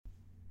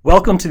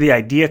Welcome to the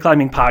Idea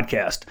Climbing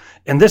Podcast.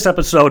 In this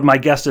episode, my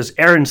guest is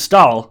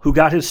Stahl, who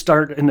got his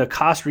start in the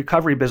cost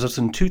recovery business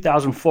in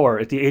 2004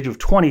 at the age of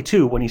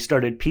 22 when he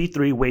started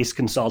P3 Waste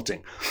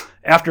Consulting.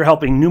 After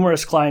helping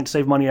numerous clients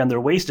save money on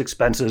their waste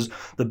expenses,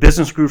 the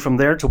business grew from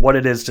there to what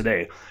it is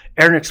today.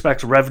 Aaron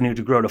expects revenue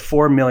to grow to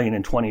 $4 million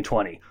in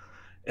 2020.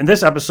 In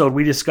this episode,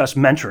 we discuss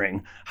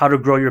mentoring, how to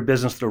grow your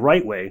business the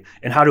right way,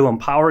 and how to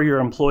empower your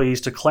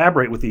employees to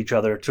collaborate with each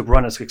other to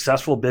run a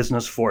successful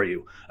business for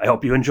you. I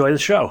hope you enjoy the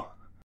show.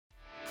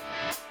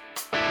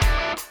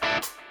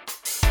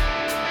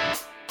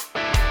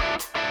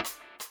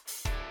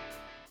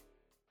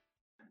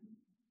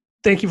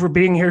 Thank you for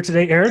being here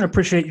today, Aaron.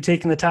 Appreciate you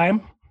taking the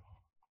time.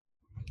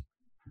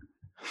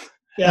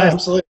 Yeah,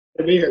 absolutely.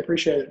 Good to be here.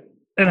 Appreciate it.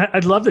 And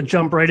I'd love to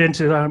jump right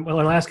into our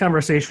last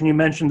conversation. You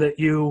mentioned that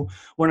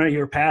one of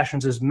your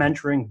passions is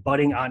mentoring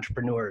budding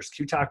entrepreneurs.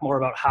 Can you talk more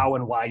about how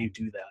and why you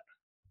do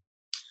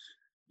that?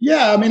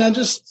 Yeah, I mean,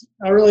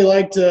 I really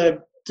like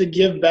to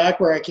give back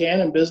where I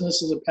can, and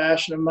business is a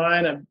passion of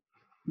mine. I've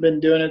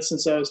been doing it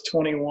since I was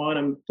 21.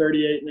 I'm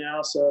 38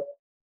 now, so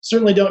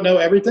certainly don't know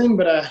everything,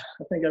 but I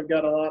think I've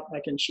got a lot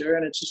I can share,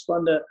 and it's just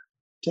fun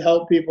to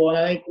help people. And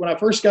I think when I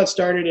first got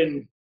started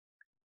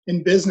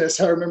in business,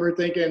 I remember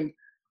thinking,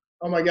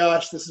 oh my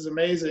gosh, this is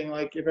amazing.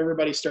 Like, if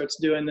everybody starts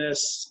doing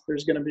this,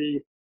 there's going to be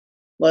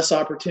less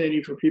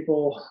opportunity for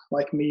people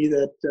like me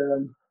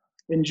that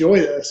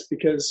enjoy this,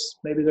 because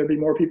maybe there'd be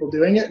more people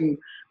doing it and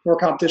more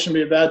competition would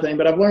be a bad thing.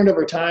 But I've learned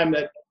over time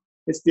that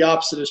it's the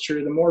opposite is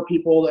true. The more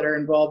people that are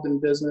involved in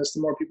business,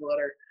 the more people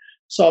that are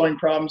solving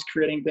problems,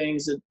 creating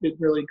things, it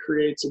really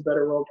creates a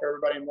better world for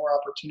everybody and more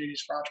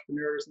opportunities for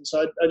entrepreneurs. And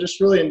so I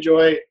just really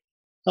enjoy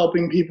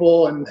helping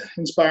people and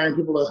inspiring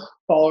people to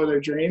follow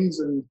their dreams,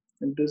 and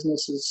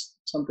business is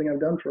something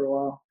I've done for a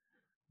while.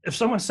 If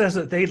someone says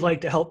that they'd like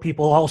to help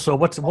people also,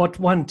 what's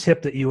one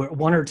tip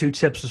one or two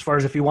tips as far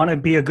as if you want to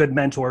be a good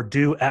mentor,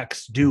 do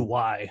X, do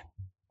Y?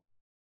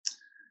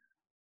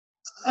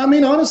 I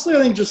mean, honestly,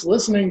 I think just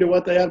listening to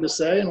what they have to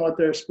say and what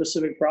their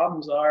specific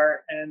problems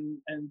are, and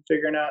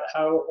figuring out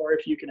how or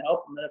if you can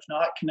help them. And if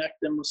not, connect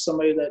them with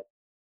somebody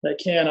that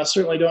can. I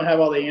certainly don't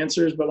have all the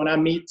answers, but when I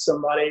meet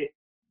somebody,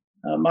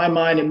 my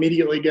mind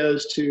immediately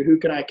goes to who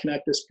can I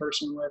connect this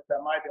person with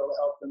that might be able to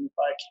help them if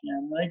I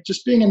can. Like,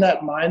 just being in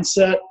that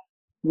mindset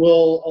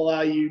will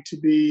allow you to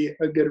be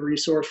a good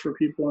resource for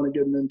people and a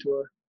good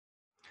mentor.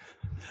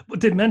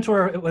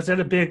 Was that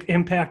a big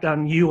impact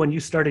on you when you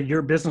started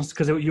your business?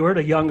 Because you were at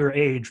a younger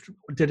age.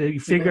 Did you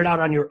figure it out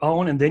on your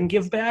own and then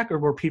give back, or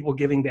were people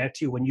giving back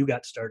to you when you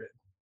got started?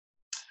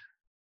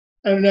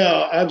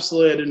 No,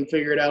 absolutely. I didn't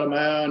figure it out on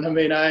my own. I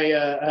mean, I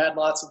had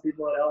lots of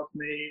people that helped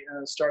me,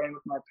 starting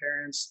with my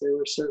parents. They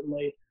were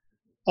certainly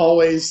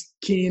always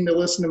keen to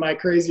listen to my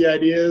crazy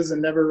ideas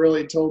and never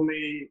really told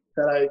me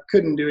that I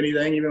couldn't do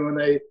anything, even when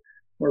they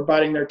were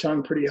biting their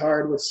tongue pretty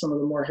hard with some of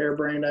the more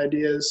harebrained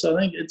ideas. So I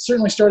think it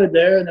certainly started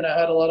there. And then I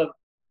had a lot of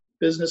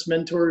business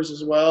mentors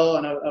as well.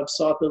 And I've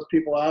sought those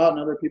people out,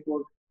 and other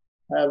people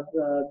have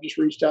just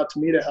reached out to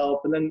me to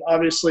help. And then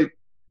obviously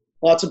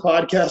lots of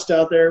podcasts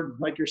out there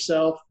like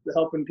yourself,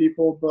 helping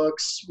people,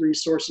 books,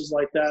 resources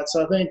like that.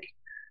 So I think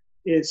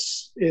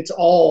it's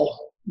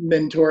all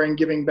mentoring,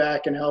 giving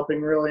back, and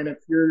helping, really. And if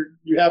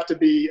you have to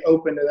be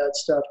open to that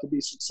stuff to be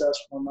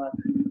successful, in my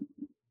opinion.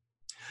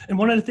 And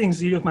one of the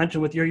things you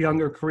mentioned with your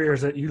younger career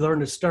is that you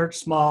learn to start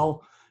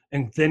small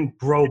and then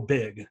grow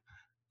big. Can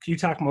you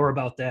talk more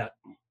about that?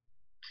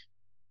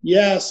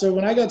 Yeah. So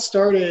when I got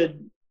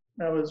started,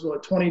 I was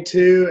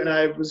 22, and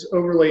I was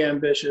overly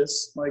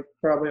ambitious, like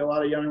probably a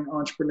lot of young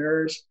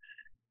entrepreneurs.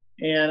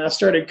 And I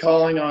started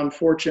calling on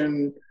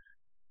Fortune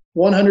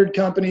 100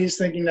 companies,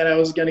 thinking that I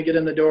was going to get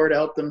in the door to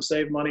help them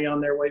save money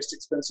on their waste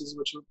expenses,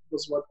 which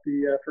was what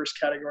the first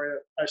category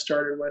that I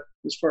started with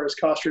as far as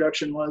cost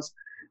reduction was.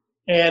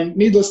 And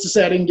needless to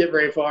say, I didn't get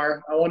very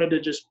far. I wanted to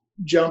just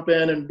jump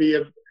in and be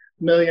a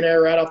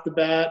millionaire right off the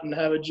bat and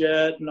have a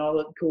jet and all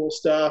that cool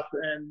stuff.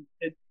 And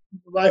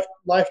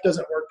life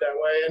doesn't work that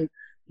way. And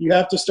you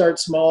have to start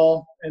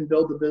small and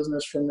build the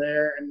business from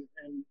there.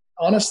 And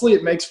honestly,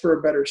 it makes for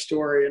a better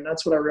story. And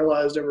that's what I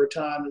realized over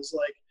time is,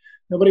 like,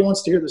 nobody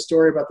wants to hear the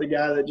story about the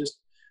guy that just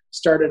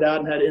started out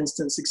and had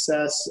instant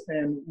success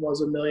and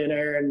was a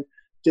millionaire and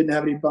didn't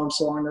have any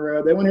bumps along the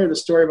road. They want to hear the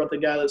story about the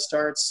guy that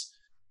starts,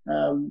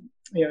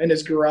 in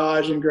his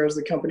garage and grows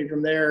the company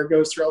from there,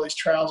 goes through all these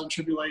trials and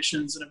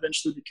tribulations, and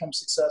eventually becomes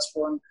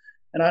successful.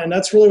 And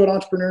that's really what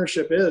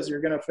entrepreneurship is.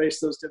 You're going to face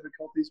those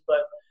difficulties, but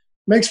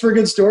it makes for a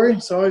good story.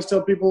 So I always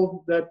tell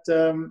people that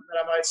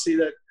I might see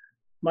that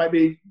might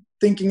be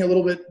thinking a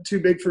little bit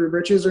too big for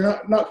britches,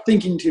 or not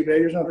thinking too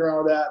big. There's nothing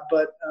wrong with that.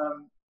 But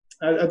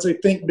I'd say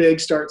think big,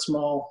 start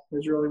small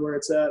is really where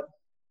it's at.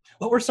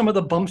 What were some of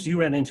the bumps you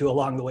ran into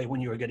along the way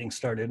when you were getting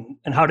started,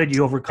 and how did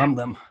you overcome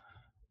them?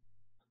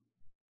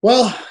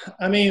 Well,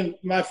 I mean,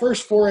 my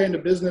first foray into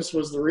business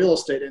was the real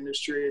estate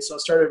industry. So I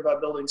started by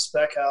building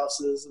spec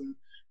houses and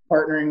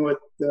partnering with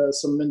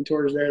some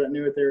mentors there that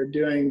knew what they were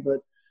doing. But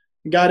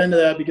I got into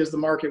that because the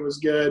market was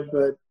good,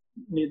 but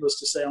needless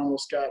to say, I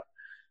almost got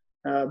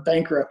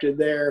bankrupted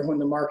there when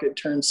the market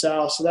turned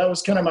south. So that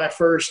was kind of my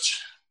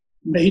first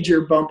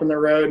major bump in the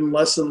road and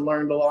lesson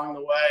learned along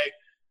the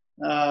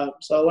way.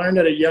 So I learned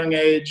at a young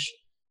age,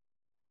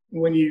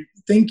 when you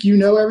think you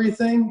know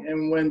everything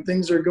and when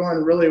things are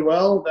going really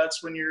well,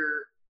 that's when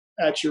you're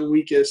at your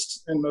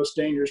weakest and most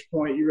dangerous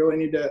point. You really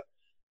need to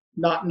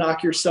not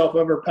knock yourself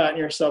over, patting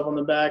yourself on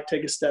the back,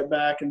 take a step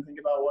back and think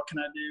about what can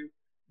I do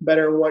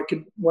better, what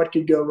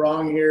could go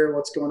wrong here,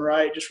 what's going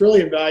right. Just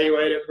really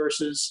evaluate it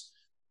versus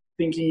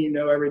thinking you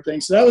know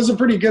everything. So that was a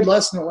pretty good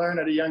lesson to learn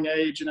at a young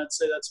age, and I'd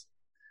say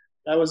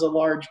that was a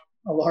large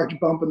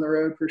bump in the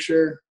road for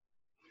sure.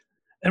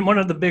 And one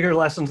of the bigger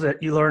lessons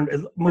that you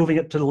learned moving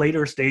it to the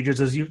later stages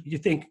is you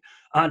think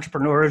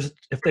entrepreneurs,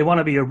 if they want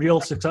to be a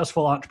real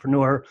successful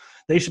entrepreneur,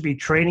 they should be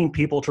training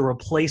people to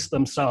replace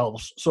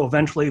themselves. So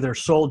eventually their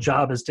sole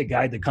job is to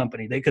guide the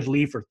company. They could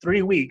leave for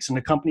 3 weeks and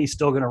the company's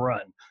still going to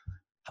run.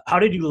 How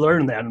did you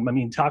learn that? I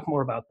mean, talk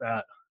more about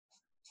that.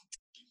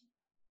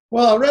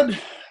 Well,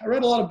 I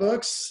read a lot of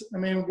books. I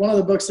mean, one of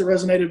the books that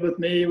resonated with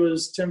me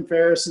was Tim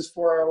Ferriss's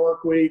 4-Hour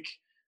Work Week.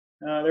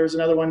 There was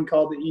another one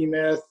called The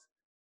E-Myth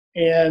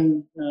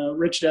and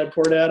Rich Dad,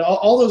 Poor Dad.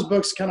 All those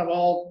books kind of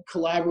all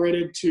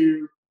collaborated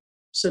to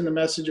send the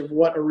message of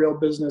what a real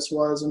business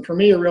was. And for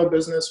me, a real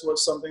business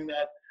was something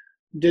that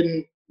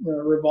didn't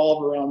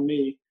revolve around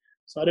me.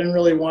 So I didn't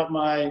really want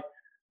my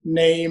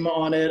name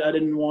on it. I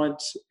didn't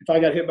want, if I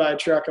got hit by a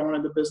truck, I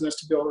wanted the business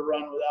to be able to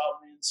run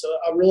without me. And so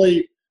I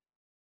really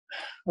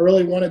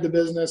wanted the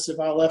business, if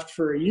I left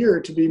for a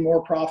year, to be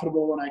more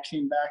profitable when I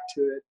came back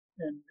to it.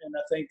 And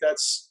I think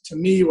that's, to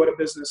me, what a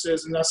business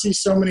is. And I see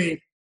so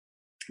many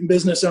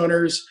business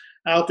owners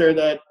out there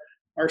that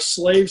are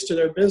slaves to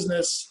their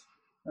business,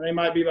 and they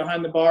might be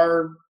behind the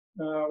bar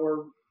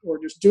or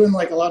just doing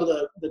like a lot of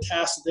the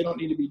tasks that they don't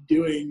need to be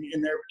doing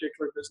in their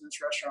particular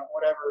business, restaurant,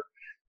 whatever.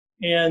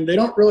 And they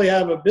don't really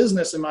have a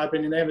business, in my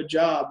opinion. They have a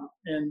job.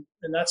 And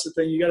that's the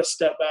thing. You got to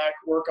step back,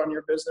 work on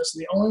your business.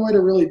 And the only way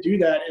to really do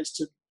that is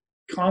to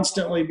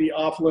constantly be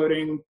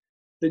offloading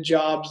the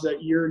jobs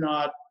that you're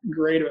not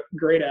great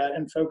at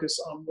and focus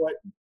on what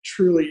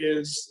truly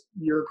is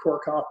your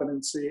core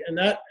competency. And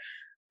that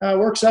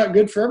works out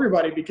good for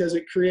everybody because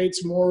it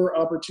creates more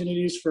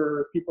opportunities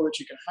for people that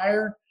you can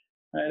hire.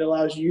 It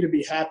allows you to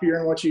be happier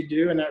in what you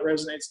do, and that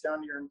resonates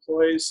down to your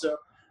employees. So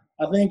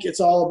I think it's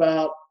all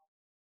about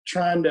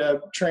trying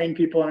to train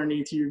people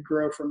underneath you,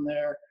 grow from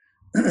there.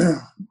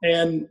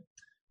 And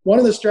one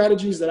of the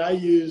strategies that I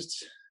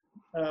used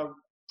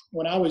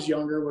when I was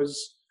younger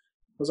was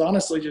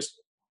honestly just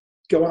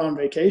going on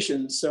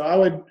vacations. So I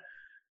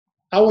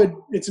would,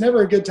 it's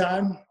never a good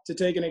time to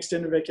take an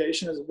extended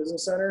vacation as a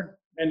business owner.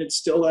 And it's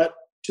still that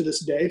to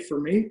this day for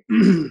me.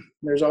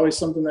 There's always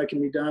something that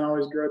can be done,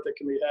 always growth that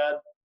can be had.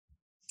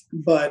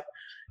 But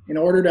in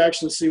order to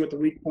actually see what the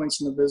weak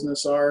points in the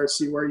business are,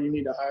 see where you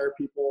need to hire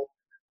people,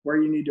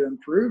 where you need to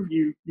improve,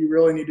 you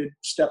really need to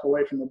step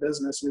away from the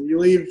business. And if you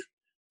leave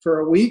for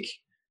a week,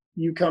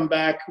 you come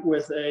back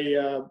with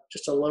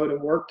just a load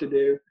of work to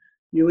do.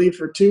 You leave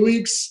for 2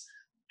 weeks,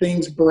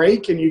 things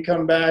break, and you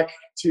come back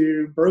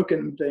to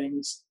broken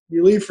things.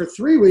 You leave for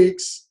 3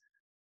 weeks,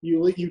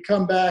 you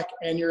come back,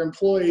 and your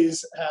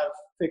employees have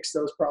fixed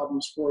those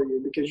problems for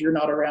you because you're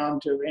not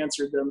around to have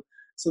answered them.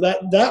 So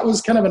that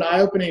was kind of an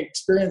eye-opening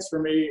experience for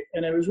me,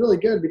 and it was really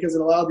good because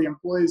it allowed the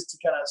employees to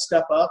kind of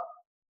step up,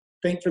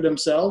 think for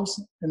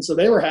themselves. And so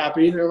they were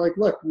happy. They're like,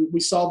 look, we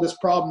solved this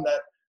problem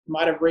that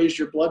might have raised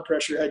your blood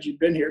pressure had you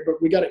been here,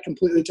 but we got it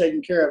completely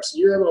taken care of. So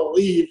you're able to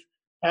leave,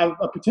 have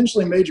a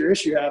potentially major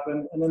issue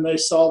happen, and then they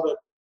solve it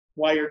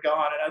while you're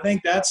gone. And I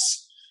think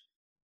that's,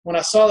 when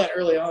I saw that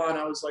early on,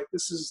 I was like,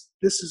 this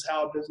is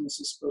how a business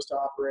is supposed to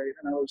operate.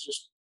 And I was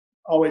just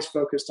always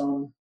focused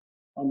on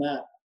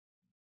that.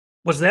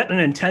 Was that an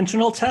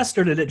intentional test,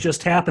 or did it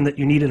just happen that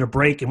you needed a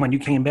break and when you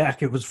came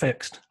back, it was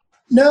fixed?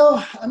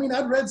 No, I mean,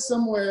 I'd read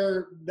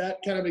somewhere that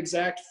kind of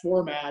exact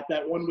format,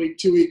 that 1 week,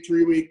 2 week,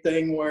 3 week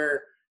thing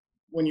where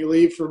when you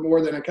leave for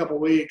more than a couple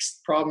of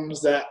weeks,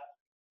 problems that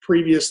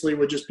previously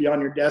would just be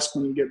on your desk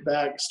when you get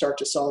back start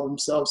to solve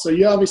themselves. So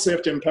you obviously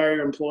have to empower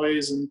your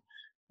employees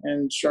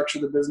and structure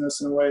the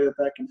business in a way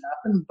that can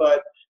happen.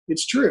 But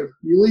it's true.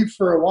 You leave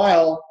for a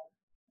while,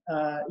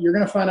 you're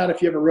going to find out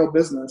if you have a real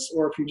business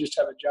or if you just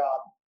have a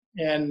job.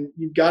 And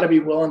you've got to be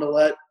willing to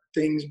let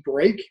things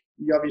break.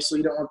 You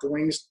obviously don't want the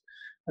wings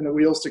and the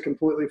wheels to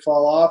completely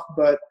fall off,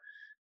 but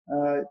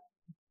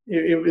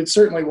it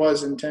certainly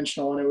was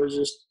intentional, and it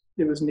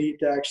was neat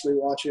to actually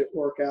watch it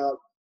work out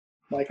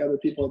like other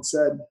people had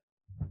said.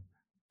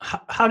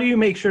 How do you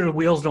make sure the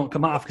wheels don't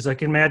come off? Because I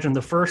can imagine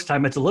the first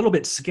time it's a little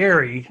bit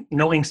scary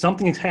knowing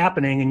something's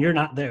happening and you're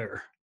not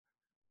there.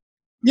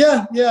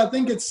 Yeah. I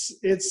think it's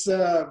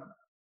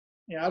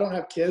I don't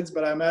have kids,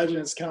 but I imagine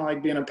it's kind of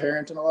like being a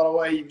parent in a lot of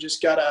ways. You've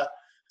just got to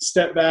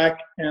step back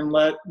and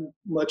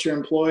let your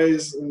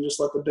employees and just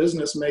let the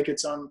business make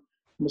its own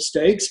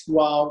mistakes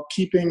while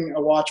keeping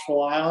a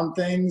watchful eye on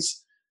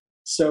things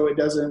so it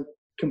doesn't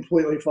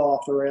completely fall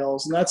off the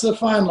rails. And that's a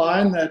fine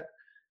line that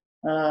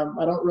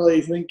I don't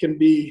really think can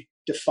be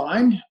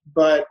defined,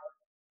 but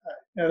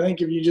I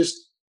think if you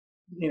just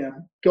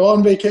go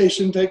on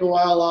vacation, take a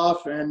while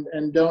off,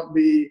 and don't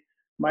be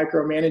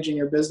micromanaging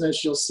your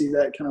business. You'll see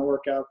that kind of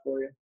work out for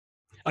you.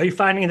 Are you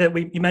finding that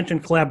you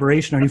mentioned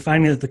collaboration? Are you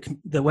finding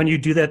that when you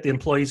do that, the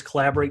employees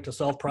collaborate to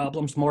solve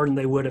problems more than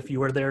they would if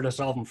you were there to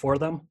solve them for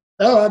them?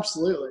 Oh,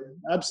 absolutely.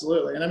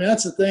 Absolutely. And I mean,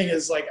 that's the thing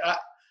is like,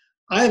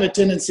 I have a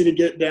tendency to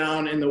get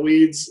down in the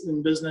weeds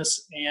in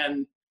business,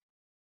 and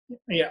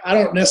I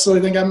don't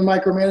necessarily think I'm a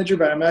micromanager,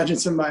 but I imagine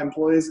some of my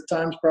employees at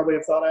times probably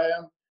have thought I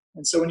am.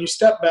 And so when you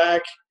step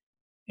back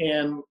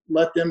and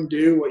let them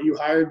do what you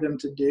hired them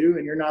to do,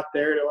 and you're not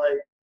there to like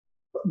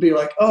be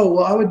like, oh,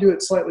 well, I would do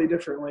it slightly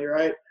differently,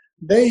 right?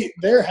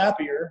 They're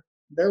happier,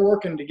 they're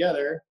working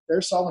together,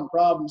 they're solving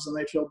problems, and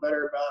they feel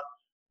better about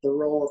the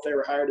role that they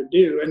were hired to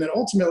do. And then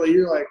ultimately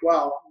you're like,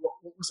 wow,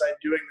 what was I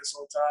doing this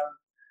whole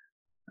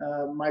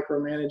time?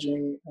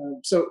 Micromanaging.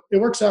 So it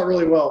works out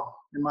really well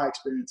in my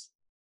experience.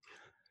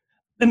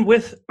 And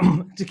with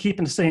to keep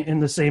in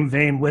the same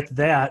vein with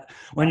that,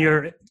 when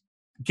you're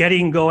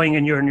getting going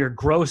and you're in your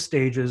growth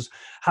stages,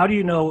 how do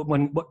you know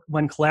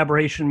when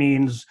collaboration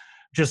means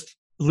just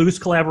loose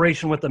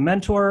collaboration with a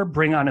mentor,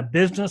 bring on a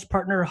business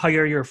partner,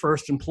 hire your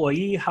first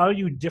employee? How do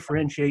you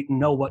differentiate and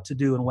know what to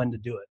do and when to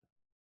do it?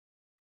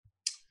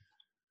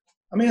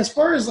 I mean, as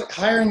far as like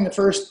hiring the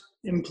first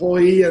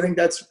employee, I think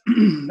that's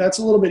that's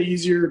a little bit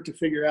easier to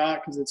figure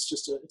out because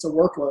it's a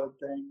workload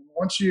thing.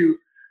 Once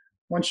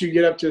you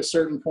get up to a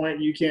certain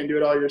point, you can't do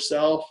it all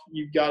yourself.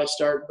 You've got to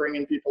start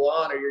bringing people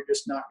on, or you're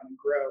just not going to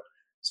grow.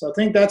 So I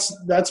think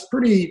that's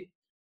pretty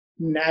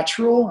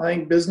natural. I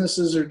think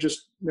businesses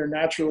they're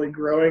naturally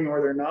growing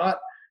or they're not.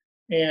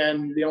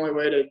 And the only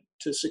way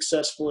to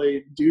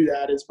successfully do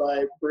that is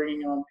by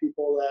bringing on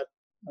people that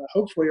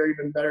hopefully are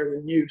even better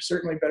than you,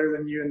 certainly better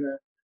than you in the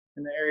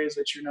areas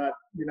that you're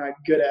not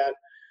good at.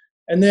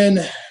 And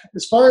then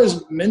as far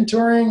as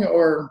mentoring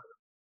or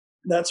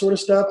that sort of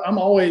stuff, I'm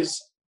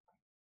always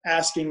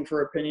asking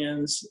for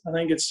opinions. I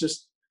think it's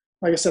just,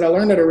 like I said, I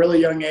learned at a really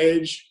young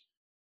age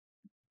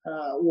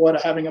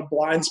what having a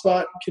blind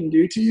spot can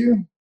do to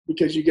you,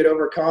 because you get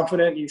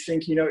overconfident. You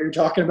think you know what you're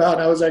talking about.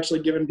 And I was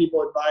actually giving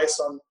people advice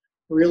on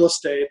real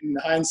estate. In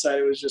hindsight,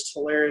 it was just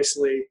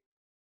hilariously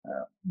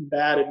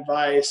bad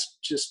advice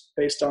just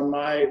based on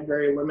my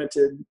very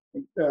limited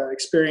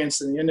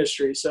experience in the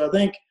industry. So I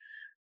think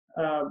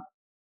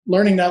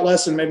learning that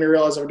lesson made me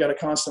realize I've got to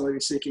constantly be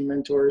seeking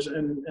mentors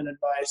and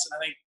advice.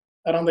 And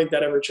I don't think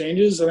that ever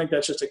changes. I think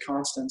that's just a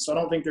constant. So I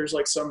don't think there's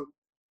like some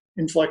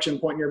inflection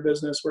point in your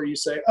business where you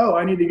say, oh,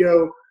 I need to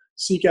go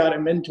seek out a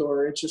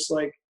mentor. It's just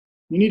like,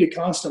 you need to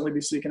constantly be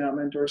seeking out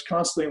mentors,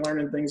 constantly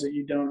learning things that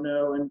you don't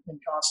know, and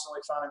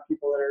constantly finding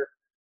people that are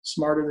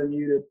smarter than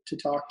you to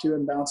talk to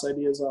and bounce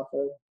ideas off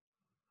of.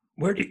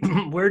 Where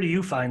do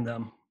you find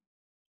them?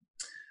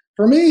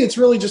 For me, it's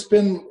really just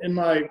been in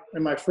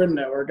my friend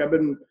network. I've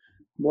been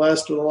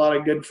blessed with a lot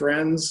of good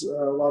friends,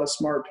 a lot of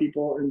smart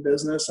people in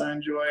business. I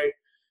enjoy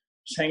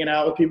just hanging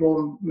out with people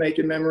and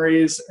making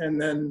memories, and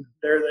then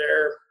they're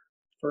there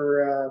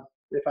for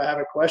if I have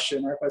a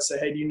question, or if I say,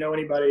 hey, do you know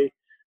anybody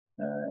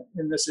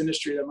in this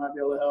industry that might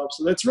be able to help?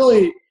 So that's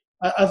really,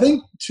 I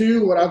think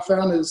too, what I've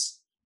found is,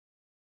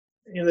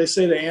 they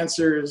say the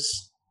answer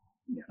is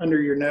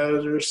under your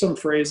nose, or there's some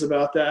phrase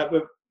about that.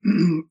 But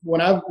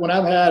when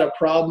I've had a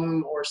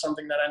problem or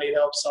something that I need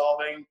help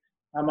solving,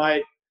 I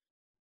might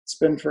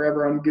spend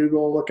forever on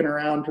Google looking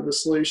around for the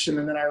solution.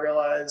 And then I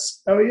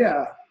realize, oh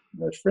yeah,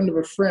 a friend of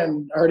a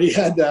friend already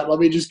had that. Let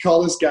me just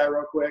call this guy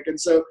real quick. And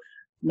so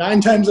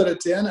 9 times out of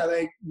 10, I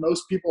think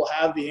most people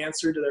have the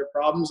answer to their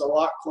problems a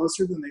lot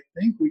closer than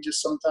they think. We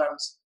just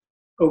sometimes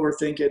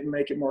overthink it and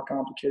make it more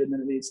complicated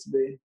than it needs to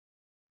be.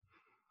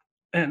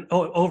 And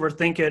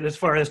overthink it as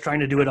far as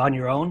trying to do it on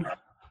your own?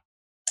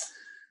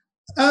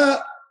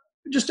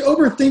 Just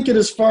overthink it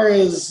as far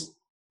as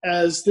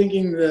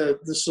thinking the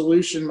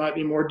solution might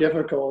be more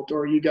difficult,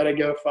 or you got to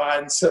go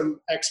find some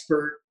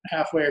expert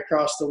halfway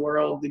across the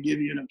world to give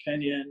you an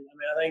opinion. I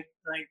mean, I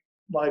think,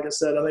 like I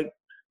said, I think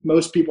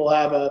most people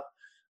have a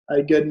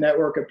good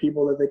network of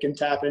people that they can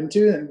tap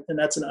into, and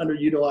that's an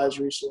underutilized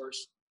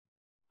resource.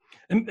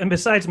 And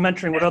besides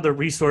mentoring, what other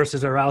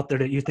resources are out there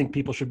that you think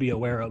people should be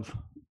aware of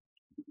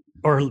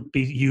or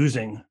be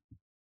using?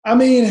 I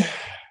mean,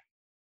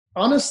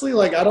 honestly,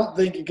 like, I don't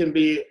think it can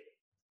be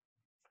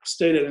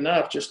stated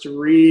enough just to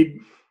read,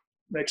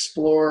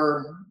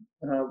 explore,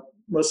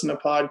 listen to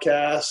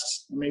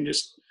podcasts. I mean,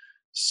 just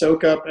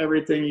soak up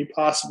everything you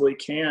possibly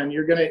can.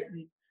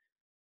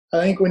 I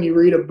think when you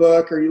read a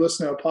book or you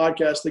listen to a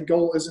podcast, the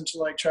goal isn't to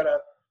like try to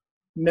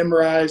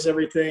memorize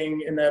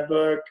everything in that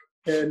book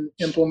and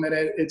implement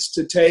it. It's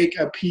to take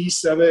a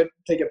piece of it,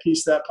 take a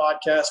piece of that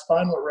podcast,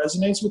 find what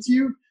resonates with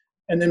you,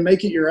 and then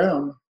make it your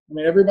own. I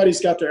mean,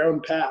 everybody's got their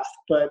own path,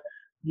 but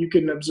you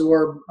can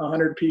absorb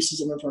 100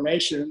 pieces of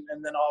information,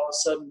 and then all of a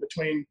sudden,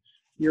 between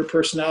your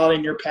personality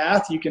and your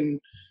path, you can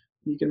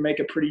make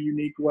a pretty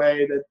unique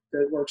way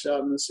that works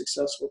out and is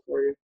successful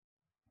for you.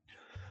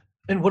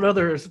 And what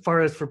other, as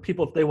far as for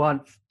people, if they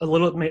want a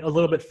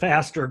little bit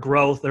faster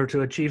growth or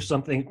to achieve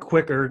something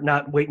quicker,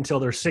 not wait until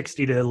they're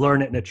 60 to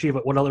learn it and achieve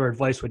it, what other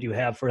advice would you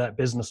have for that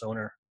business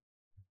owner?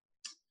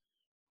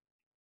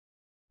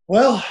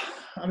 Well,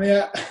 I mean,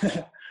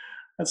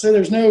 I'd say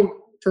there's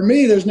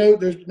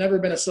never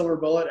been a silver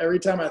bullet. Every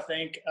time I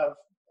think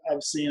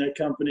I've seen a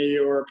company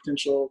or a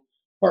potential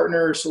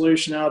partner or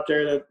solution out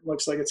there that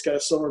looks like it's got a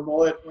silver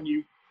bullet, when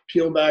you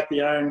peel back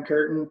the iron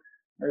curtain,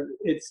 or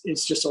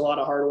it's just a lot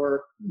of hard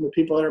work. The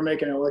people that are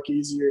making it look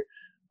easier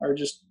are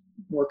just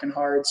working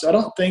hard. So I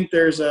don't think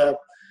there's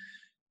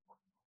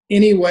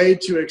any way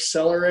to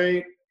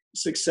accelerate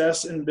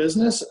success in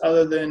business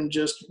other than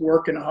just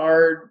working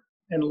hard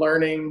and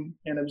learning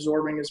and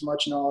absorbing as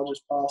much knowledge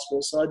as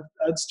possible. So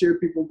I'd steer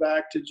people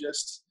back to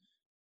just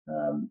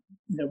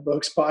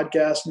books,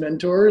 podcasts,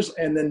 mentors,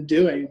 and then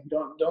doing.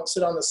 Don't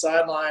sit on the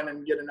sideline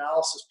and get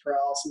analysis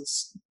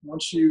paralysis.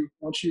 Once you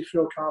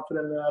feel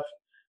confident enough,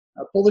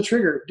 pull the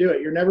trigger, do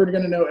it. You're never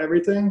going to know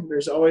everything.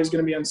 There's always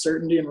going to be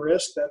uncertainty and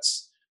risk.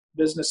 That's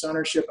business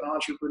ownership and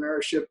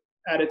entrepreneurship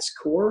at its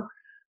core.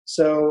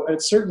 So at a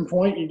certain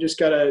point, you just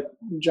got to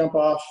jump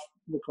off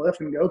the cliff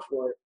and go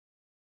for it.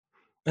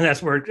 And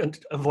that's where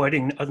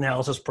avoiding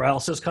analysis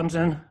paralysis comes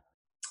in?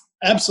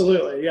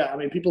 Absolutely, yeah. I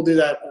mean, people do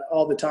that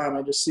all the time.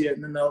 I just see it,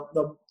 and then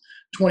they'll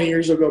 20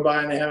 years will go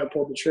by and they haven't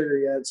pulled the trigger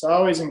yet. So I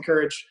always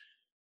encourage,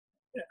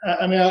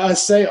 I mean, I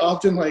say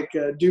often, like,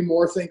 do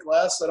more, think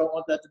less. I don't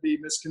want that to be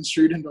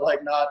misconstrued into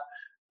like not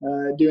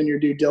doing your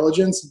due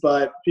diligence,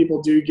 but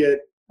people do get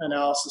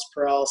analysis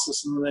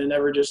paralysis and they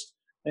never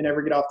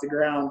get off the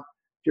ground.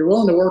 If you're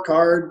willing to work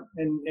hard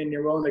and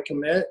you're willing to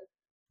commit,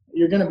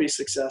 you're going to be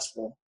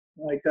successful.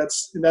 Like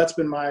that's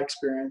been my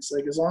experience.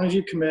 Like as long as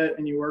you commit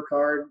and you work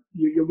hard,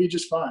 you'll be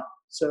just fine.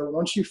 So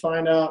once you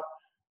find out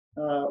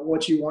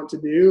what you want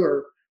to do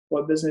or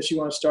what business you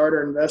want to start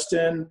or invest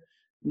in,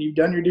 and you've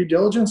done your due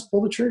diligence,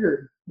 pull the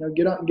trigger.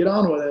 Get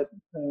on with it.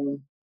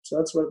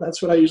 So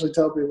that's what I usually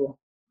tell people.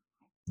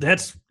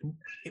 It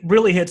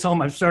really hits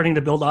home. I'm starting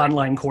to build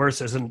online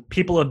courses, and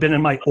people have been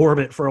in my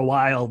orbit for a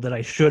while that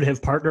I should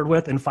have partnered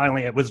with, and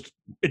finally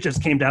it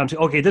just came down to,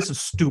 okay, this is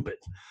stupid.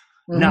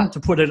 Not to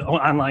put an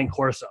online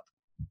course up.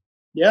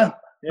 Yeah.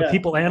 But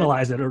people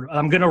analyze it, or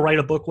I'm going to write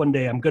a book one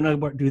day. I'm going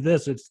to do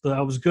this.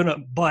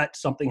 But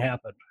something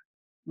happened.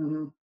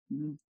 Mm-hmm.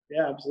 Mm-hmm.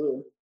 Yeah,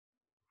 absolutely.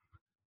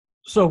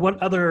 So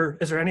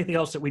is there anything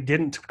else that we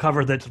didn't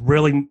cover that's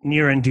really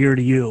near and dear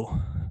to you?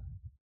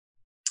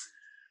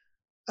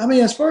 I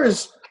mean, as far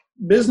as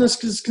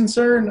business is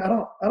concerned,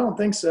 I don't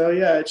think so.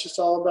 Yeah. It's just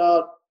all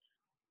about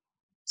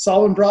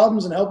solving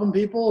problems and helping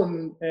people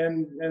and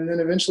then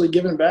eventually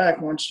giving back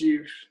once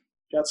you've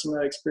got some of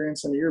that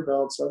experience under your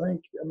belt. So I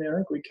think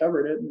we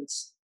covered it, and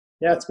it's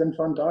been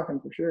fun talking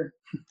for sure.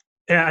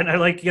 Yeah, and I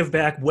like to give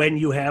back when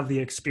you have the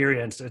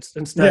experience. It's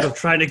instead of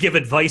trying to give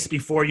advice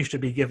before you should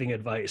be giving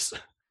advice.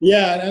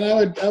 Yeah, and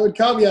I would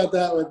caveat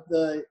that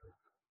with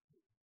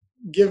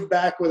give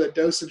back with a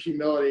dose of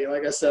humility.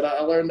 Like I said, I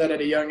learned that at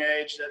a young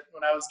age, that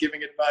when I was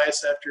giving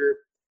advice after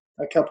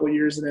a couple of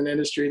years in an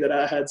industry that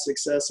I had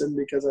success in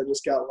because I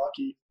just got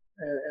lucky.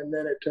 And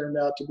then it turned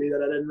out to be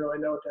that I didn't really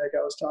know what the heck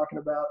I was talking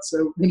about.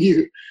 So when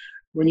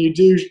you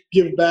do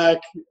give back,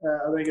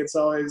 I think it's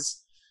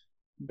always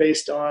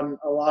based on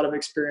a lot of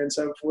experience,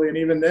 hopefully. And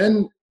even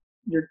then,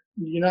 you're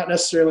not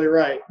necessarily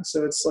right.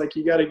 So it's like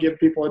you got to give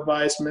people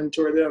advice,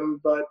 mentor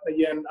them. But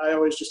again, I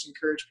always just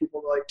encourage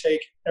people to like take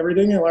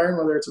everything you learn,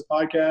 whether it's a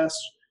podcast,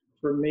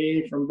 from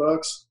me, from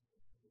books.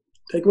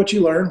 Take what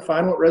you learn,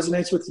 find what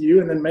resonates with you,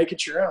 and then make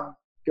it your own.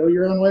 Go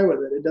your own way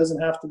with it. It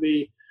doesn't have to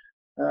be.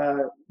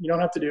 You don't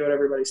have to do what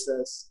everybody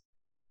says.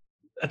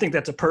 I think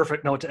that's a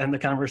perfect note to end the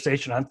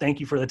conversation on. Thank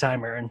you for the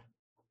time, Aaron.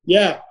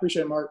 Yeah,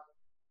 appreciate it, Mark.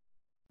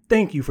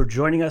 Thank you for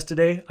joining us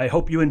today. I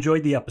hope you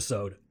enjoyed the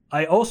episode.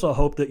 I also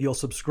hope that you'll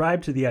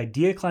subscribe to the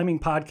Idea Climbing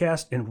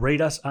podcast and rate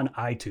us on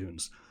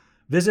iTunes.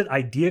 Visit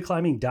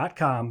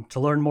ideaclimbing.com to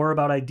learn more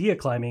about idea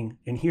climbing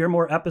and hear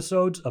more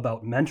episodes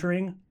about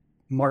mentoring,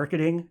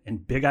 marketing,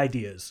 and big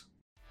ideas.